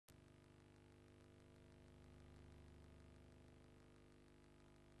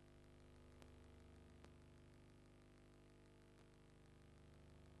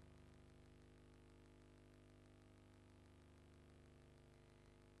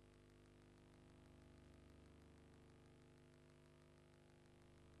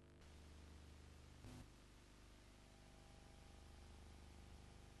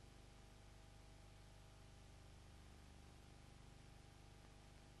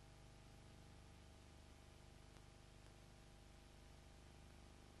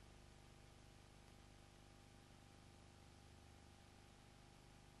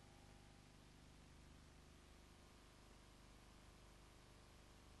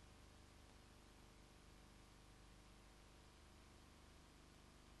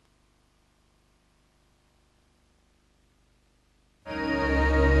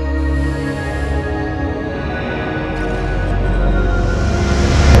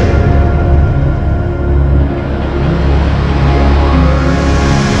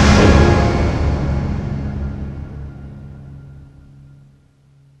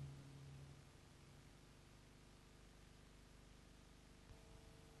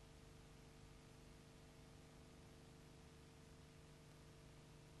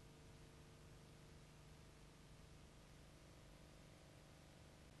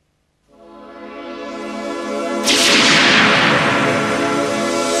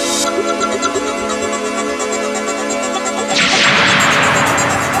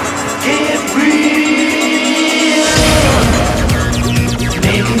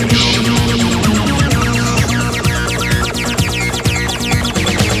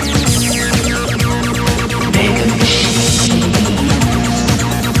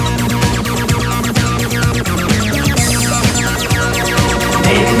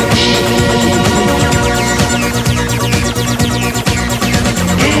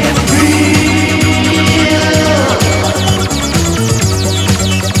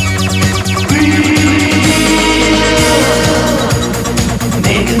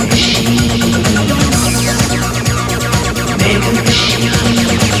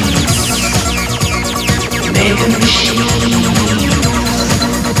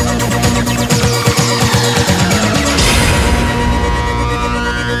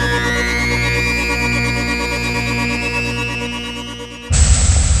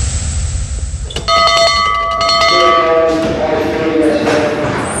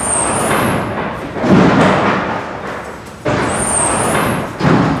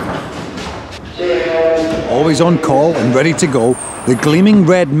always on call and ready to go, the gleaming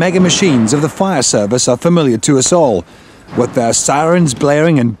red mega machines of the fire service are familiar to us all. With their sirens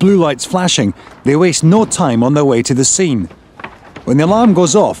blaring and blue lights flashing, they waste no time on their way to the scene. When the alarm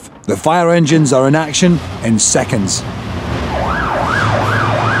goes off, the fire engines are in action in seconds.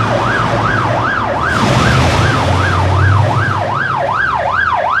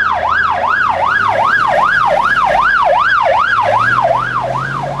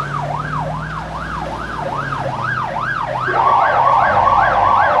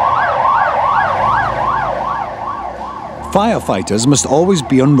 Firefighters must always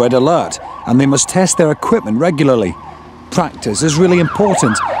be on red alert, and they must test their equipment regularly. Practice is really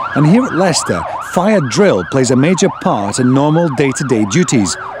important, and here at Leicester, fire drill plays a major part in normal day-to-day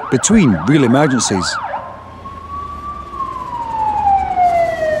duties between real emergencies.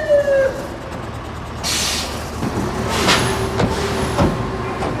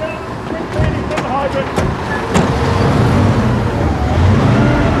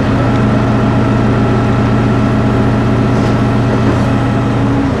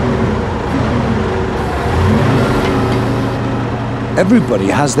 Everybody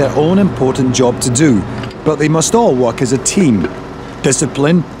has their own important job to do, but they must all work as a team.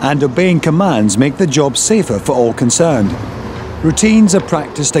 Discipline and obeying commands make the job safer for all concerned. Routines are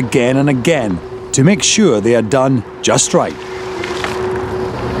practiced again and again to make sure they are done just right.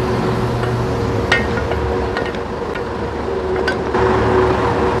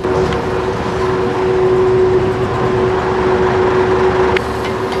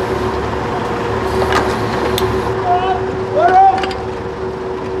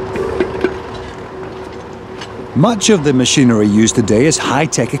 Much of the machinery used today is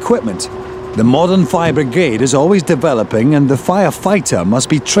high-tech equipment. The modern fire brigade is always developing, and the firefighter must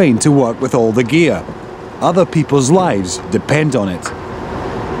be trained to work with all the gear. Other people's lives depend on it.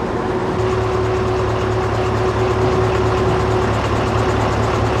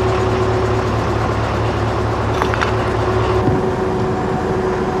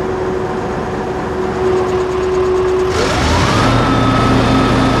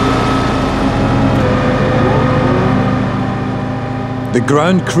 The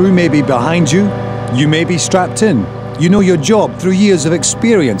ground crew may be behind you, you may be strapped in, you know your job through years of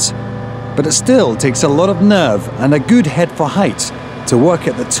experience, but it still takes a lot of nerve and a good head for heights to work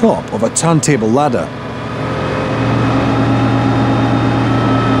at the top of a turntable ladder.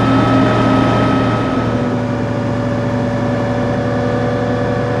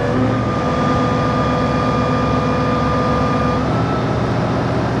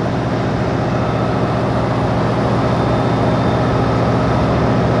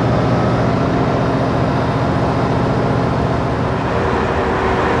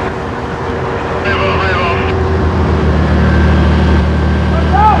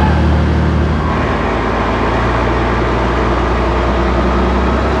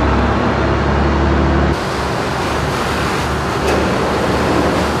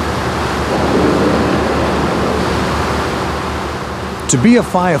 To be a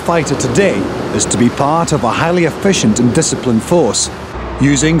firefighter today is to be part of a highly efficient and disciplined force,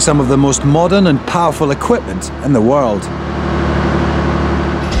 using some of the most modern and powerful equipment in the world.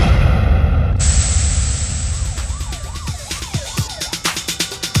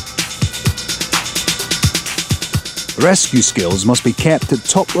 Rescue skills must be kept at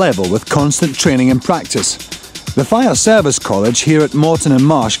top level with constant training and practice. The Fire Service College here at Moreton and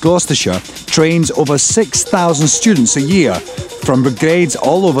Marsh, Gloucestershire, trains over 6,000 students a year from brigades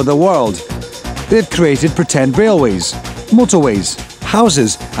all over the world. They've created pretend railways, motorways,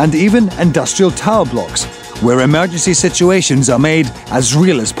 houses, and even industrial tower blocks, where emergency situations are made as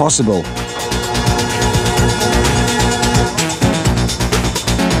real as possible.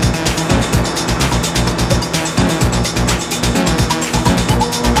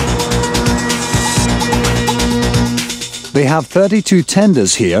 They have 32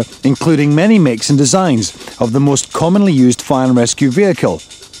 tenders here, including many makes and designs of the most commonly used fire and rescue vehicle,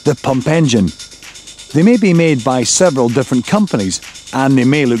 the pump engine. They may be made by several different companies, and they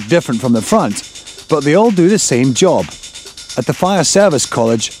may look different from the front, but they all do the same job. At the Fire Service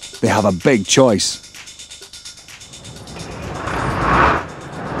College, they have a big choice.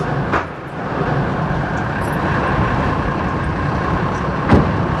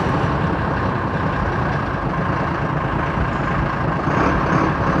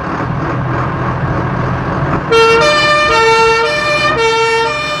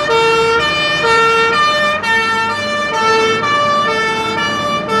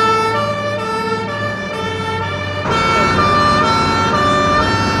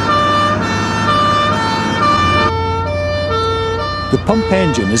 The pump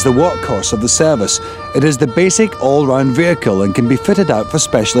engine is the workhorse of the service. It is the basic all-round vehicle and can be fitted out for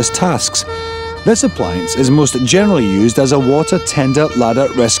specialist tasks. This appliance is most generally used as a water tender ladder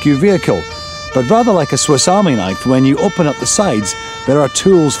rescue vehicle, but rather like a Swiss Army knife, when you open up the sides, there are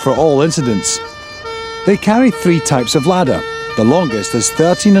tools for all incidents. They carry 3 types of ladder. The longest is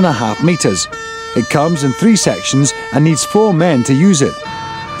 13.5 metres. It comes in 3 sections and needs 4 men to use it.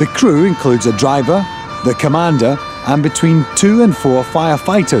 The crew includes a driver, the commander, and between 2 and 4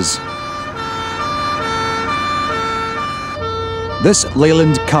 firefighters. This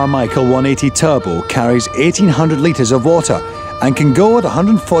Leyland Carmichael 180 Turbo carries 1,800 litres of water and can go at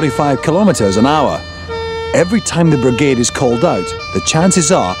 145 kilometres an hour. Every time the brigade is called out, the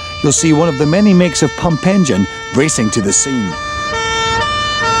chances are you'll see one of the many makes of pump engine racing to the scene.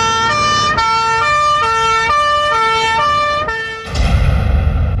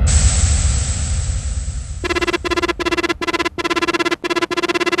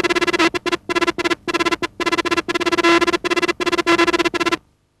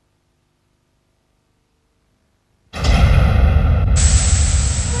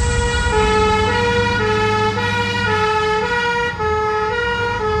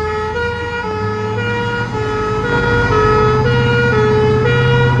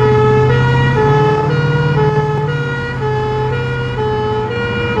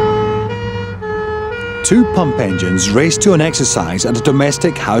 Two pump engines race to an exercise at a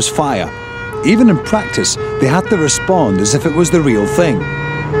domestic house fire. Even in practice, they have to respond as if it was the real thing.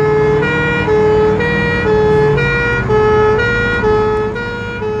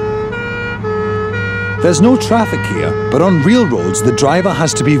 There's no traffic here, but on real roads the driver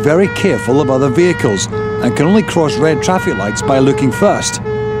has to be very careful of other vehicles and can only cross red traffic lights by looking first.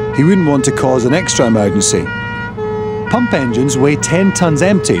 He wouldn't want to cause an extra emergency. Pump engines weigh 10 tons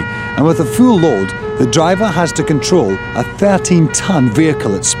empty, and with a full load, the driver has to control a 13-ton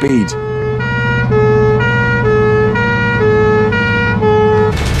vehicle at speed.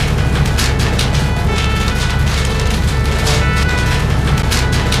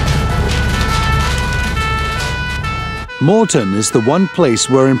 Moreton is the one place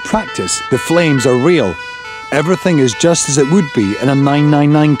where in practice the flames are real. Everything is just as it would be in a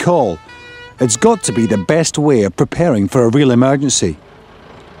 999 call. It's got to be the best way of preparing for a real emergency.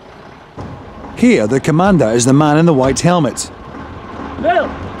 Here, the commander is the man in the white helmet. Bill,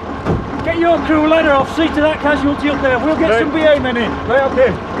 get your crew ladder off, see to that casualty up there. We'll get some BA men in. Right,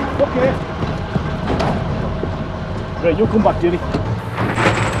 okay. Okay. Right, you'll come back, Jimmy.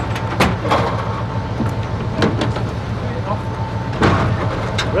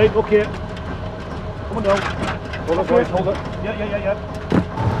 Right, okay. Come on down. Hold it, Okay. guys, hold it. Yeah.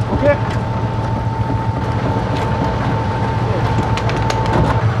 Okay.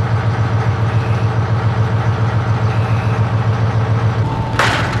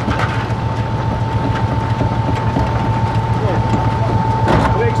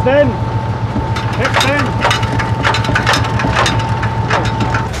 Extend. Extend.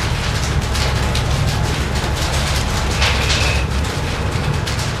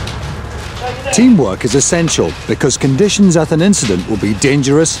 Teamwork is essential because conditions at an incident will be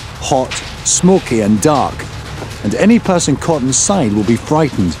dangerous, hot, smoky and dark, and any person caught inside will be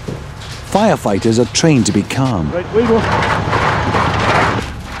frightened. Firefighters are trained to be calm. Right, we go.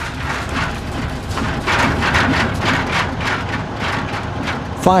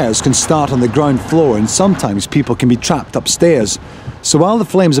 Fires can start on the ground floor and sometimes people can be trapped upstairs. So while the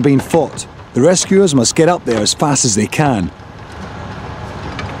flames are being fought, the rescuers must get up there as fast as they can.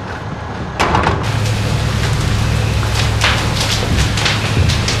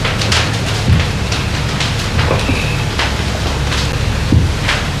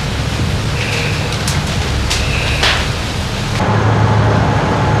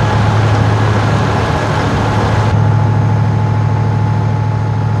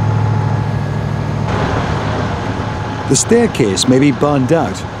 The staircase may be burned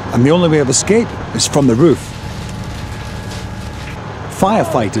out, and the only way of escape is from the roof.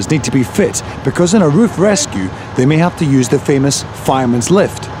 Firefighters need to be fit because in a roof rescue, they may have to use the famous fireman's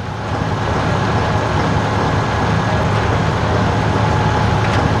lift.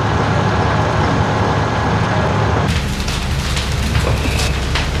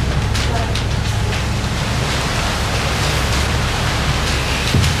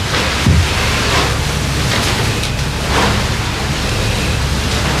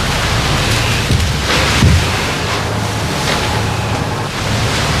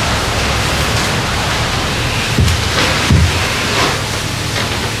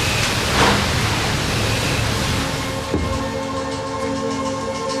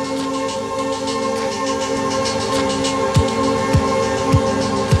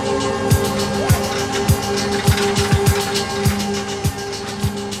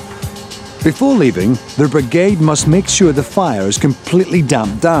 Before leaving, the brigade must make sure the fire is completely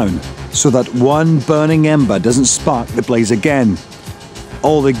damped down, so that one burning ember doesn't spark the blaze again.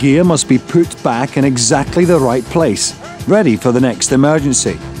 All the gear must be put back in exactly the right place, ready for the next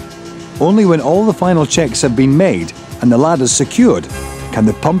emergency. Only when all the final checks have been made and the ladders secured, can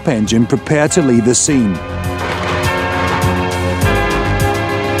the pump engine prepare to leave the scene.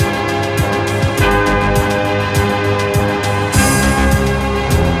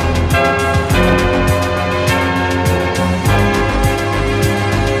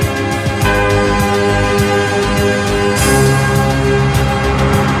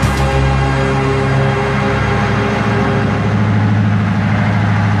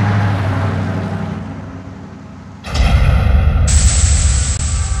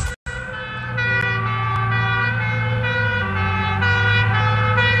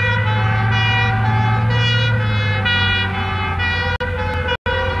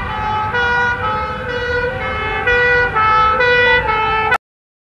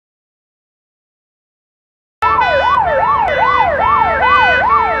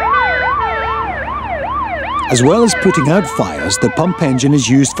 As well as putting out fires, the pump engine is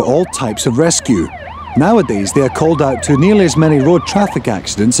used for all types of rescue. Nowadays, they are called out to nearly as many road traffic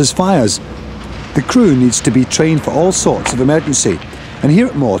accidents as fires. The crew needs to be trained for all sorts of emergency, and here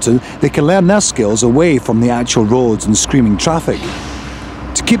at Moreton, they can learn their skills away from the actual roads and screaming traffic.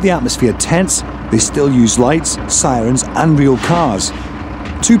 To keep the atmosphere tense, they still use lights, sirens, and real cars.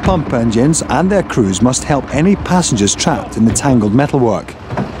 2 pump engines and their crews must help any passengers trapped in the tangled metalwork.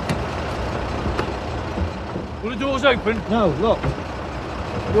 Doors open? No, locked.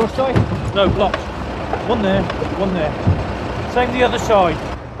 Your side? No, locked. One there, one there. Same the other side.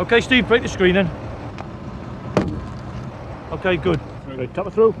 Okay, Steve, break the screen in. Okay, good. Okay, tap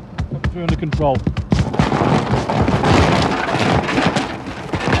it through. Tap it through under control.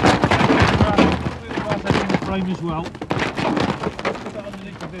 Frame as well.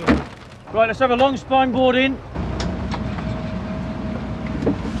 Right, let's have a long spine board in.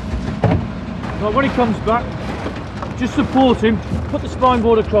 Right, when he comes back, just support him, put the spine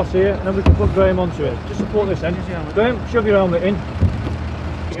board across here, and then we can put Graham onto it. Just support this end. Graham, shove your helmet in.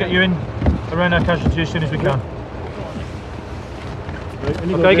 Let's get you in around our casualty as soon as we can.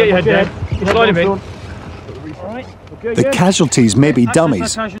 Okay, get your head down. Slide him in. Alright. The casualties may be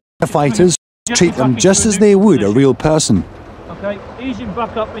dummies. Firefighters treat them just as they would a real person. Okay, ease him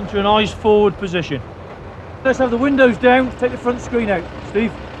back up into an eyes forward position. Let's have the windows down, take the front screen out.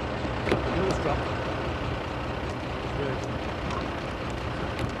 Steve.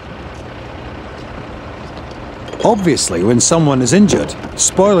 Obviously, when someone is injured,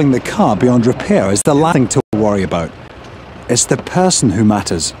 spoiling the car beyond repair is the last thing to worry about. It's the person who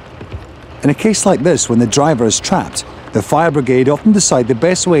matters. In a case like this, when the driver is trapped, the fire brigade often decide the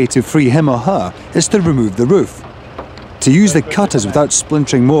best way to free him or her is to remove the roof. To use the cutters without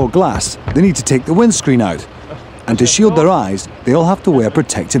splintering more glass, they need to take the windscreen out. And to shield their eyes, they all have to wear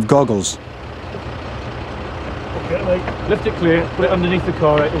protective goggles. Okay, lift it clear, put it underneath the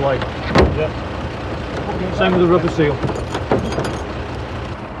car out the way. Yeah. Same with the rubber seal.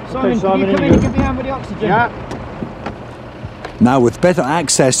 Simon, can you come in and give me a hand with the oxygen? Yeah. Now, with better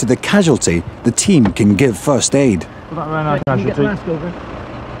access to the casualty, the team can give first aid. Put that around our casualty. Get the mask over.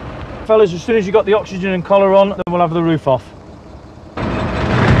 Fellas, as soon as you got the oxygen and collar on, then we'll have the roof off. Yeah.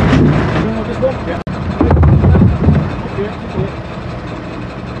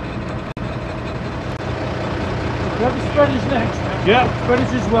 We have the spreaders next. Yeah,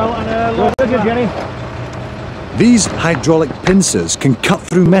 spreaders as well, and Jenny. These hydraulic pincers can cut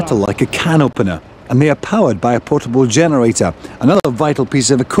through metal like a can opener, and they are powered by a portable generator, another vital piece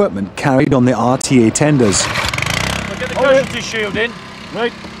of equipment carried on the RTA tenders. I'll get the casualty shield in.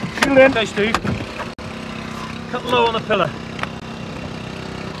 Right, shield in. Okay, Steve. Cut low on the pillar.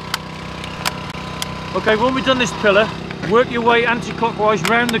 Okay, when we've done this pillar, work your way anti-clockwise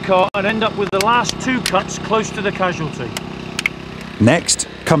round the car and end up with the last 2 cuts close to the casualty. Next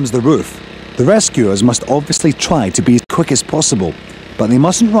comes the roof. The rescuers must obviously try to be as quick as possible, but they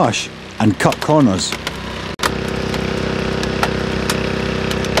mustn't rush and cut corners.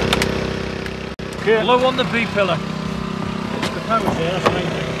 Okay. Low on the B pillar. The power's here, that's the main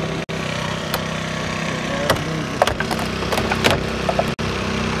thing.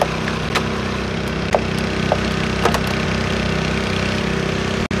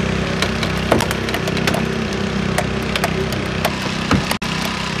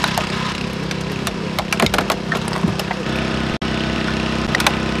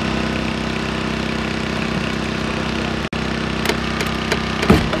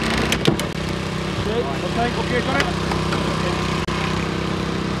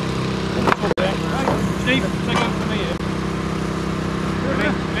 Steve, take over from me here.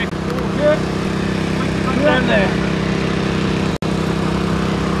 Mick. Come down there.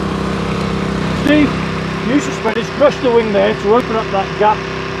 Steve, use the spreaders, crush the wing there to open up that gap.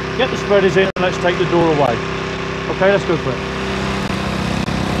 Get the spreaders in and let's take the door away. Okay, let's go for it.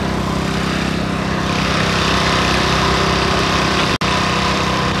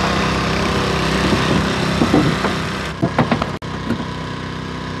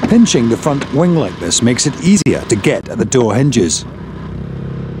 Pinching the front wing like this makes it easier to get at the door hinges.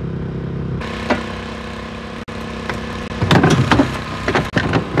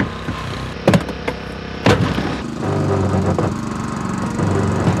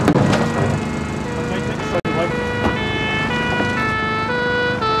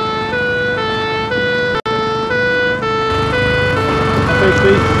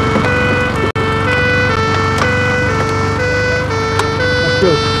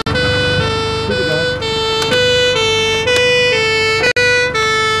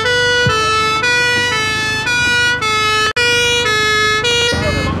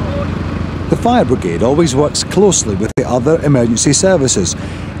 The fire brigade always works closely with the other emergency services,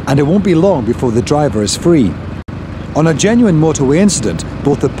 and it won't be long before the driver is free. On a genuine motorway incident,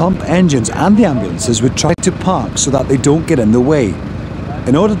 both the pump engines and the ambulances would try to park so that they don't get in the way.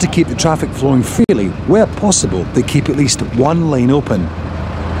 In order to keep the traffic flowing freely, where possible, they keep at least one lane open.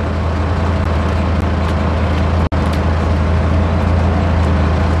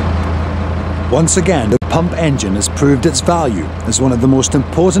 Once again, the pump engine has proved its value as one of the most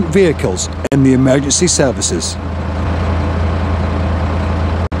important vehicles in the emergency services.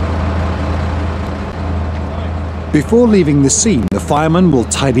 Before leaving the scene, the fireman will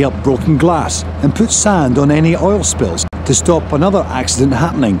tidy up broken glass and put sand on any oil spills to stop another accident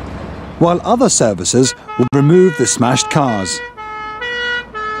happening, while other services will remove the smashed cars.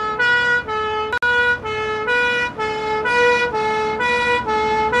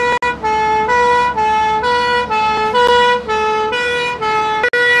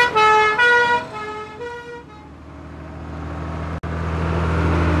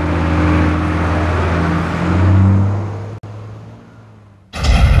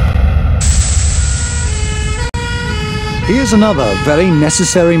 Here's another very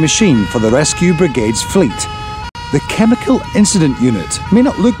necessary machine for the rescue brigade's fleet. The Chemical Incident Unit may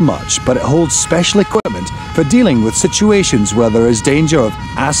not look much, but it holds special equipment for dealing with situations where there is danger of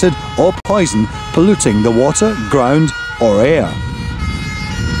acid or poison polluting the water, ground or air.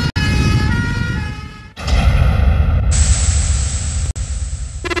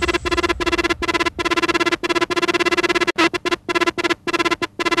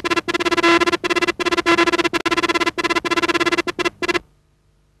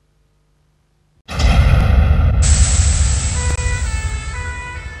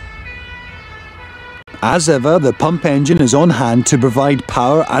 As ever, the pump engine is on hand to provide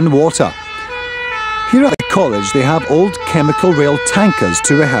power and water. Here at the college, they have old chemical rail tankers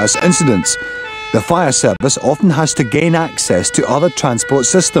to rehearse incidents. The fire service often has to gain access to other transport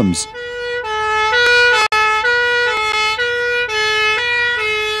systems.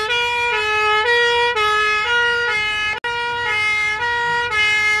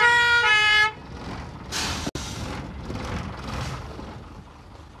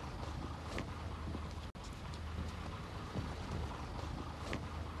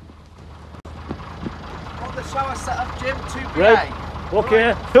 Shower set up, Jim, 2BA. Right,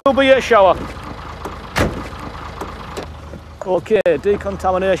 okay, 2BA shower. Okay,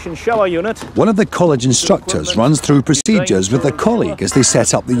 decontamination shower unit. One of the college instructors runs through procedures with a colleague as they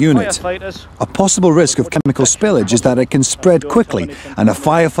set up the unit. A possible risk of chemical spillage is that it can spread quickly, and a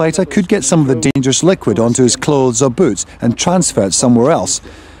firefighter could get some of the dangerous liquid onto his clothes or boots and transfer it somewhere else.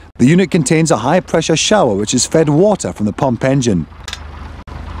 The unit contains a high-pressure shower which is fed water from the pump engine.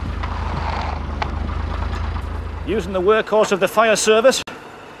 Using the workhorse of the fire service,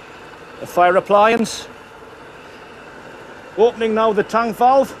 the fire appliance. Opening now the tank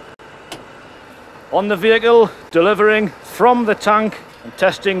valve on the vehicle, delivering from the tank and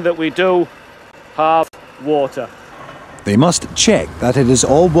testing that we do have water. They must check that it is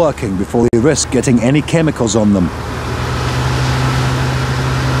all working before they risk getting any chemicals on them.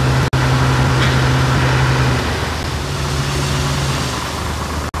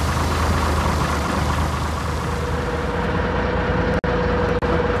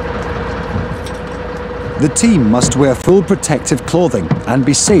 The team must wear full protective clothing and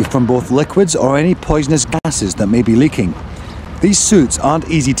be safe from both liquids or any poisonous gases that may be leaking. These suits aren't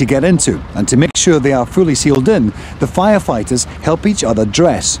easy to get into, and to make sure they are fully sealed in, the firefighters help each other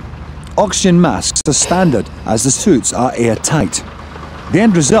dress. Oxygen masks are standard, as the suits are airtight. The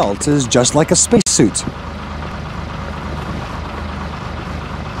end result is just like a spacesuit.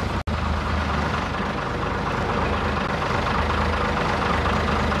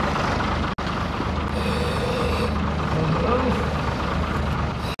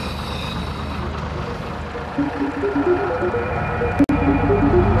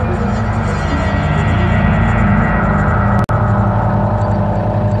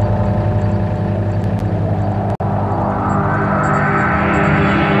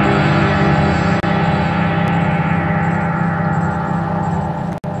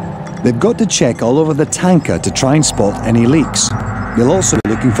 They've got to check all over the tanker to try and spot any leaks. They'll also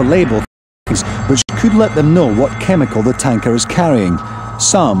be looking for label things which could let them know what chemical the tanker is carrying.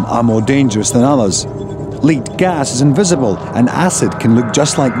 Some are more dangerous than others. Leaked gas is invisible and acid can look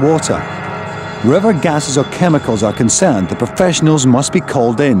just like water. Wherever gases or chemicals are concerned, the professionals must be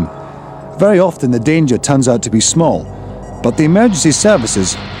called in. Very often the danger turns out to be small, but the emergency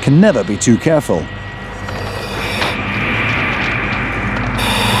services can never be too careful.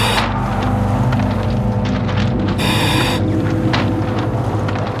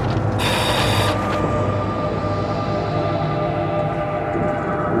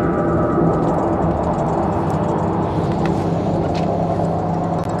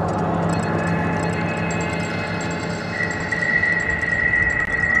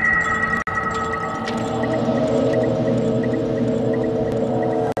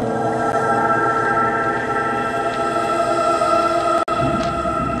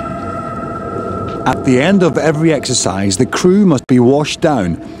 At the end of every exercise, the crew must be washed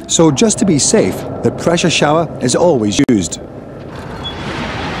down, so just to be safe, the pressure shower is always used.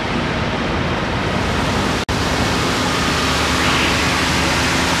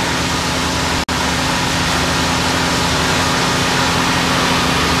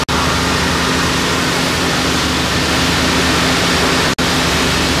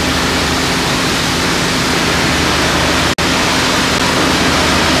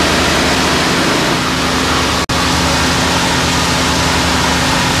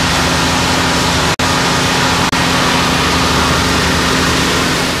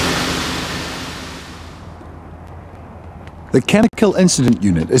 The Chemical Incident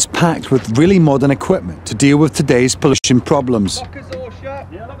Unit is packed with really modern equipment to deal with today's pollution problems. Lock the door shut.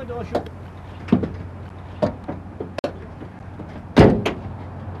 Yeah, lock the door shut.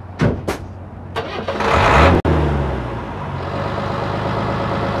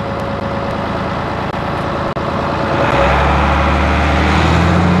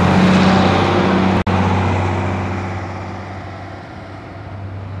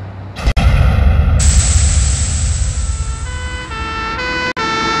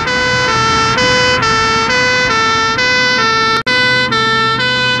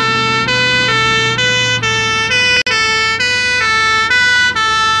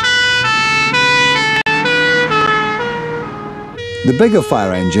 The bigger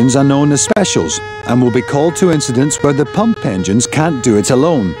fire engines are known as specials and will be called to incidents where the pump engines can't do it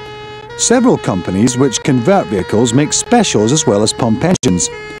alone. Several companies which convert vehicles make specials as well as pump engines.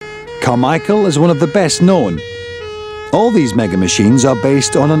 Carmichael is one of the best known. All these mega machines are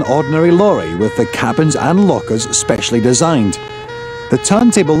based on an ordinary lorry with the cabins and lockers specially designed. The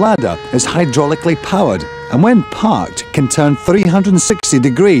turntable ladder is hydraulically powered and when parked can turn 360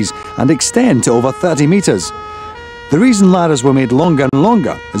 degrees and extend to over 30 meters. The reason ladders were made longer and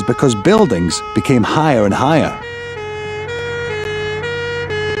longer is because buildings became higher and higher.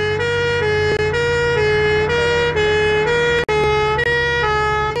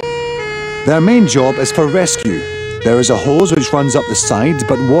 Their main job is for rescue. There is a hose which runs up the side,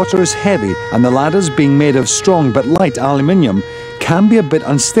 but water is heavy and the ladders, being made of strong but light aluminium, can be a bit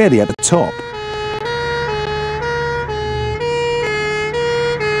unsteady at the top.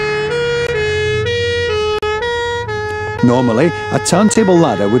 Normally, a turntable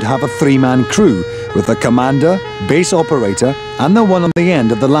ladder would have a three-man crew, with the commander, base operator, and the one on the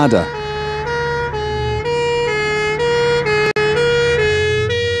end of the ladder.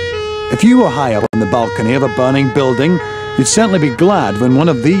 If you were high up on the balcony of a burning building, you'd certainly be glad when one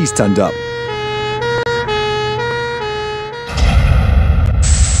of these turned up.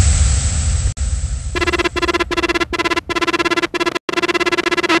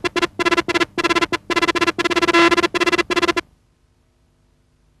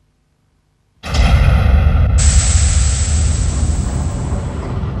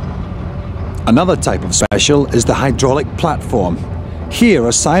 Another type of special is the hydraulic platform. Here,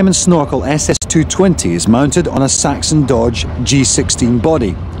 a Simon Snorkel SS220 is mounted on a Saxon Dodge G16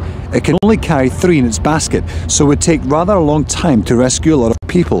 body. It can only carry 3 in its basket, so it would take rather a long time to rescue a lot of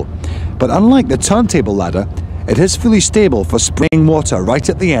people. But unlike the turntable ladder, It is fully stable for spraying water right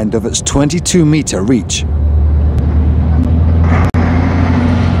at the end of its 22-metre reach.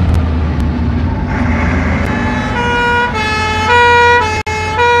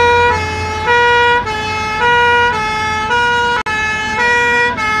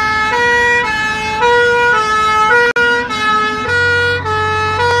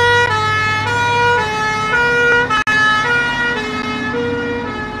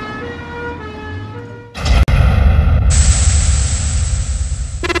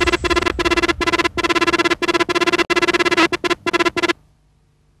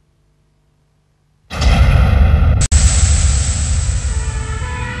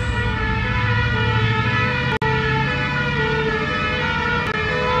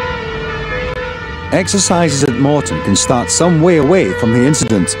 Exercises at Moreton can start some way away from the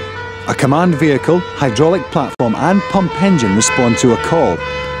incident. A command vehicle, hydraulic platform and pump engine respond to a call.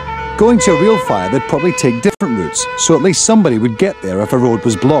 Going to a real fire, they'd probably take different routes, so at least somebody would get there if a road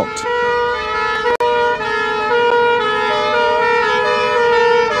was blocked.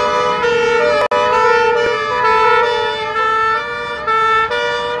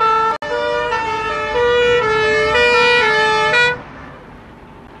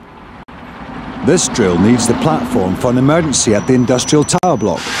 This drill needs the platform for an emergency at the industrial tower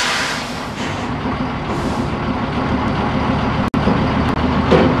block.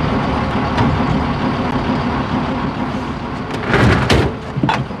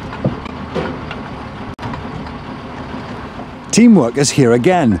 Teamwork is here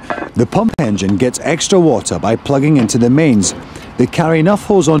again. The pump engine gets extra water by plugging into the mains. They carry enough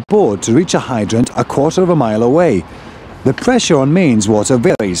hose on board to reach a hydrant a quarter of a mile away. The pressure on mains water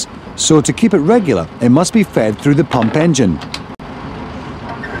varies, so to keep it regular, it must be fed through the pump engine.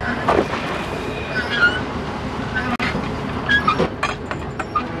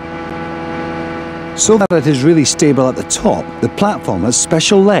 So that it is really stable at the top, the platform has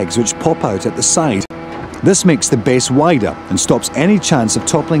special legs which pop out at the side. This makes the base wider and stops any chance of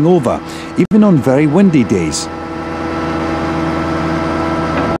toppling over, even on very windy days.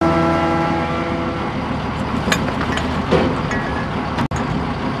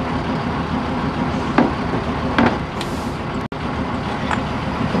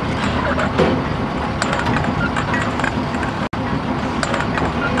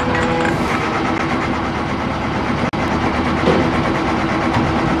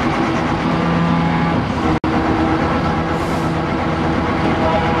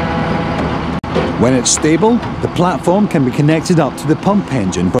 When it's stable, the platform can be connected up to the pump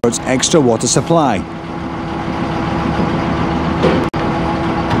engine for its extra water supply.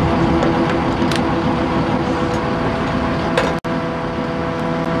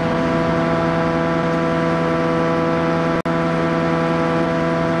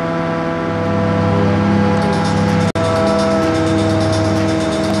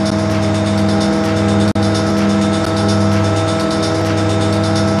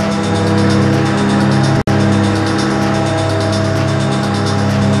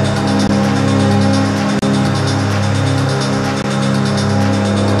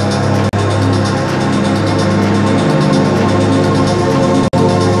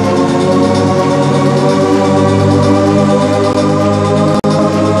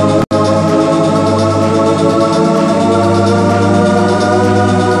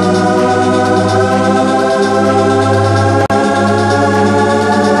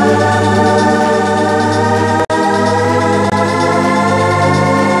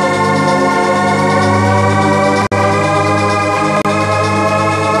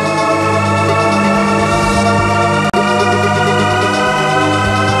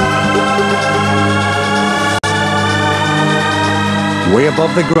 Way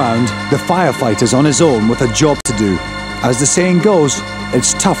above the ground, the firefighter's on his own with a job to do. As the saying goes,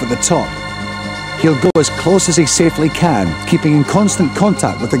 it's tough at the top. He'll go as close as he safely can, keeping in constant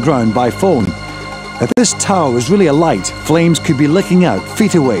contact with the ground by phone. If this tower was really alight, flames could be licking out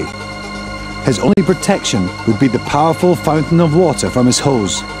feet away. His only protection would be the powerful fountain of water from his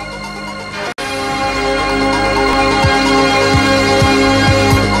hose.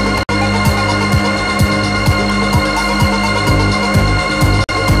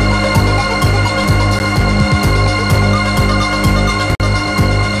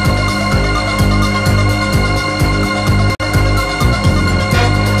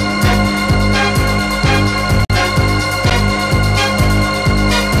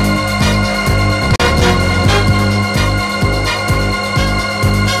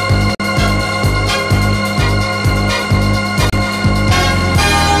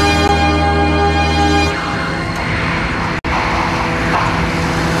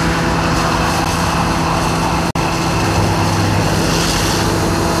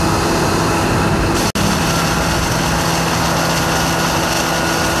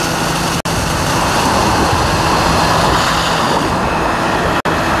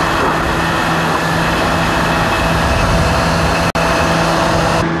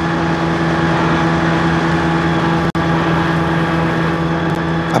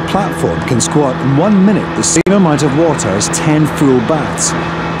 platform can squat in 1 minute the same amount of water as 10 full baths.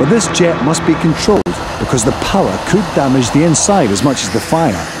 But this jet must be controlled because the power could damage the inside as much as the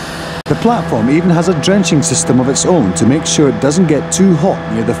fire. The platform even has a drenching system of its own to make sure it doesn't get too hot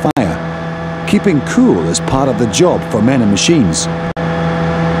near the fire. Keeping cool is part of the job for men and machines.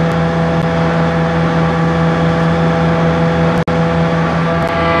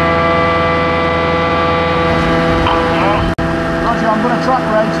 Roger, I'm going to track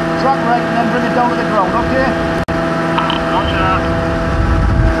rate and then bring it down to the ground, okay? Roger.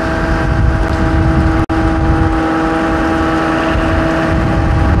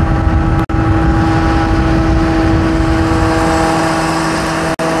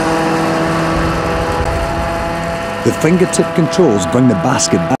 The fingertip controls bring the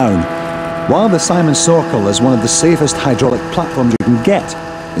basket down. While the Simon Sorkel is one of the safest hydraulic platforms you can get,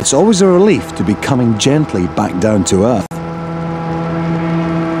 it's always a relief to be coming gently back down to earth.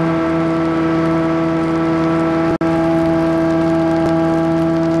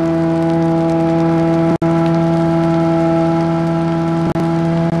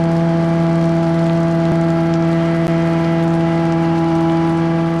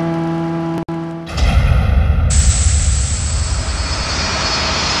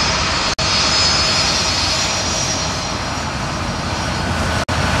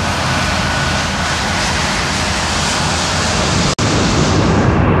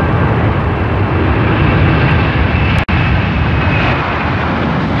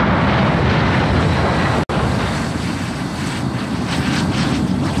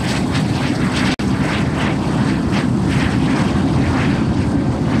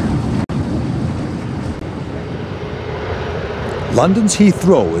 London's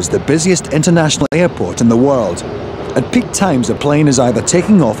Heathrow is the busiest international airport in the world. At peak times, a plane is either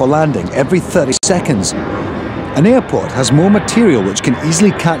taking off or landing every 30 seconds. An airport has more material which can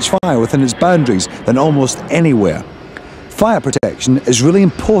easily catch fire within its boundaries than almost anywhere. Fire protection is really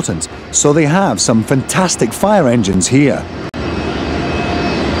important, so they have some fantastic fire engines here.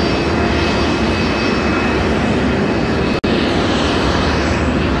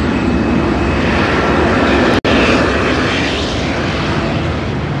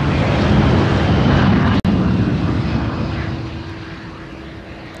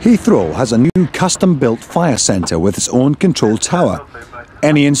 Heathrow has a new custom-built fire centre with its own control tower.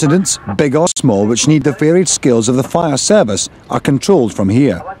 Any incidents, big or small, which need the varied skills of the fire service are controlled from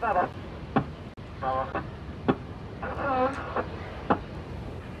here.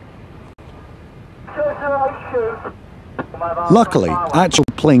 Luckily, actual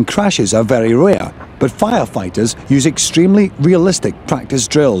plane crashes are very rare, but firefighters use extremely realistic practice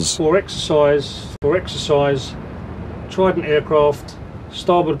drills. For exercise, Trident aircraft,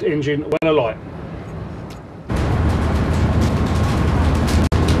 starboard engine well alight.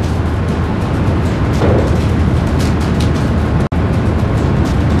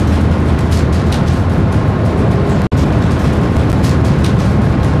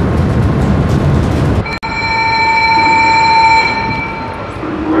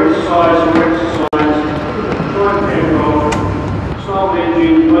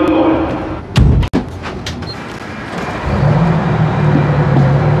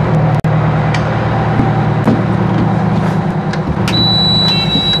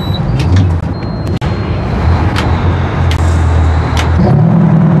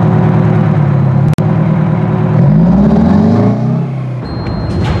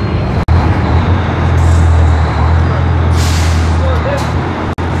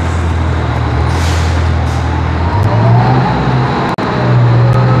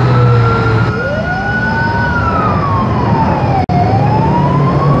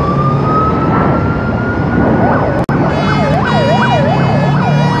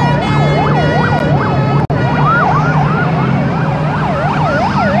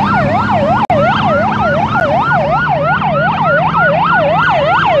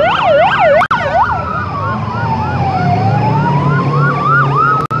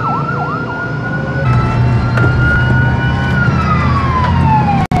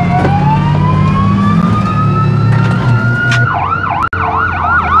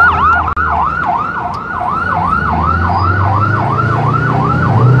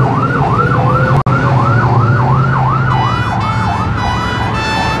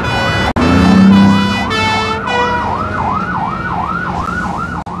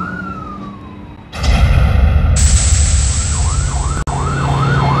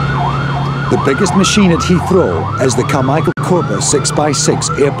 The biggest machine at Heathrow is the Carmichael Cobra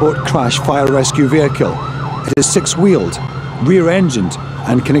 6x6 Airport Crash Fire Rescue Vehicle. It is six-wheeled, rear-engined,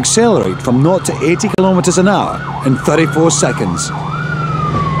 and can accelerate from 0 to 80 kilometers an hour in 34 seconds.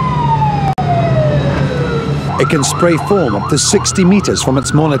 It can spray foam up to 60 metres from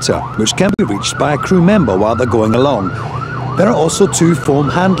its monitor, which can be reached by a crew member while they're going along. There are also 2 foam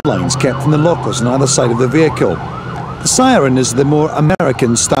hand lines kept in the lockers on either side of the vehicle. The Siren is the more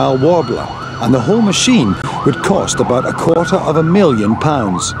American-style warbler, and the whole machine would cost about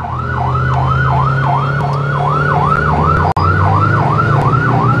 £250,000.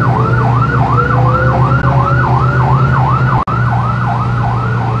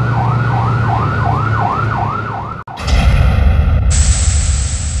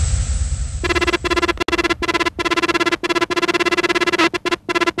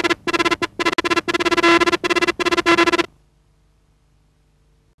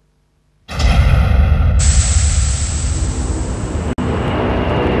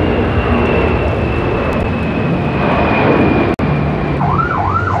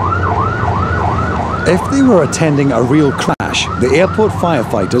 If they were attending a real crash, the airport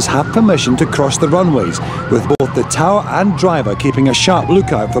firefighters have permission to cross the runways, with both the tower and driver keeping a sharp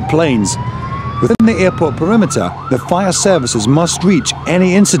lookout for planes. Within the airport perimeter, the fire services must reach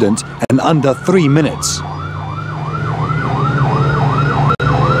any incident in under 3 minutes.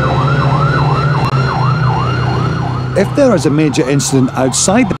 If there is a major incident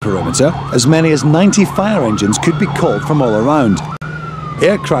outside the perimeter, as many as 90 fire engines could be called from all around.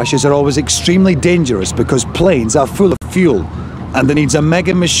 Air crashes are always extremely dangerous because planes are full of fuel, and there needs a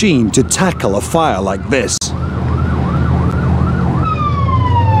mega machine to tackle a fire like this.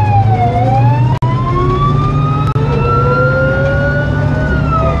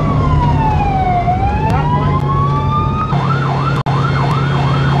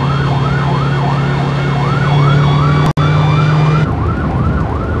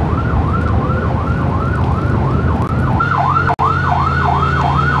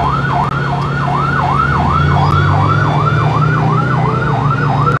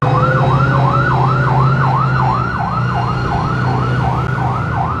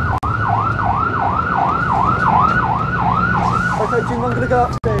 Okay, Jim, I'm going to go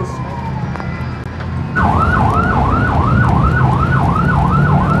upstairs.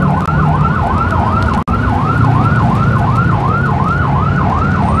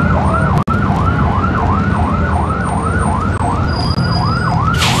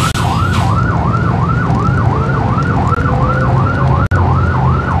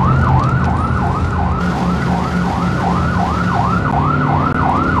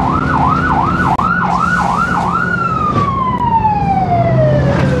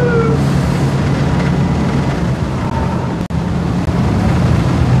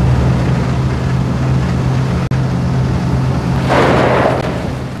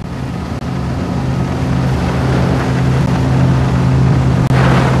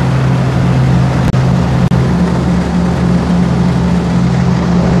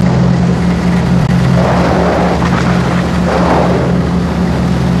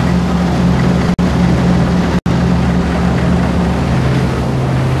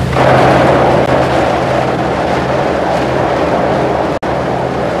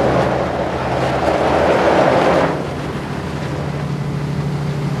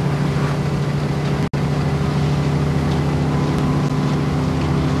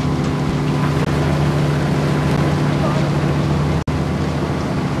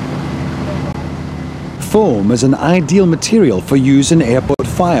 Foam is an ideal material for use in airport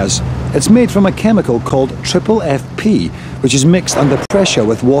fires. It's made from a chemical called triple FP, which is mixed under pressure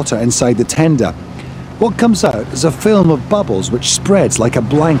with water inside the tender. What comes out is a film of bubbles which spreads like a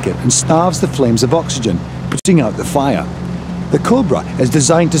blanket and starves the flames of oxygen, putting out the fire. The Cobra is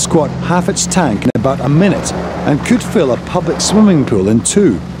designed to squat half its tank in about a minute and could fill a public swimming pool in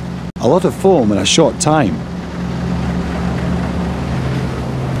 2. A lot of foam in a short time.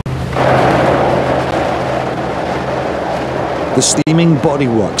 The steaming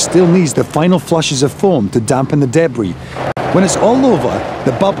bodywork still needs the final flushes of foam to dampen the debris. When it's all over,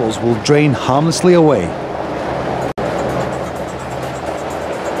 the bubbles will drain harmlessly away.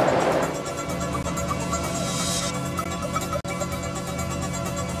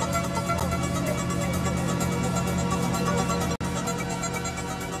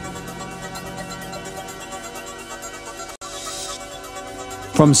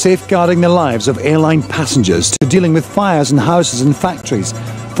 From safeguarding the lives of airline passengers to dealing with fires in houses and factories,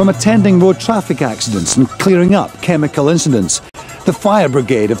 from attending road traffic accidents and clearing up chemical incidents, the fire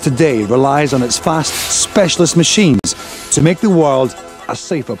brigade of today relies on its fast, specialist machines to make the world a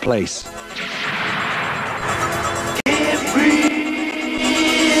safer place.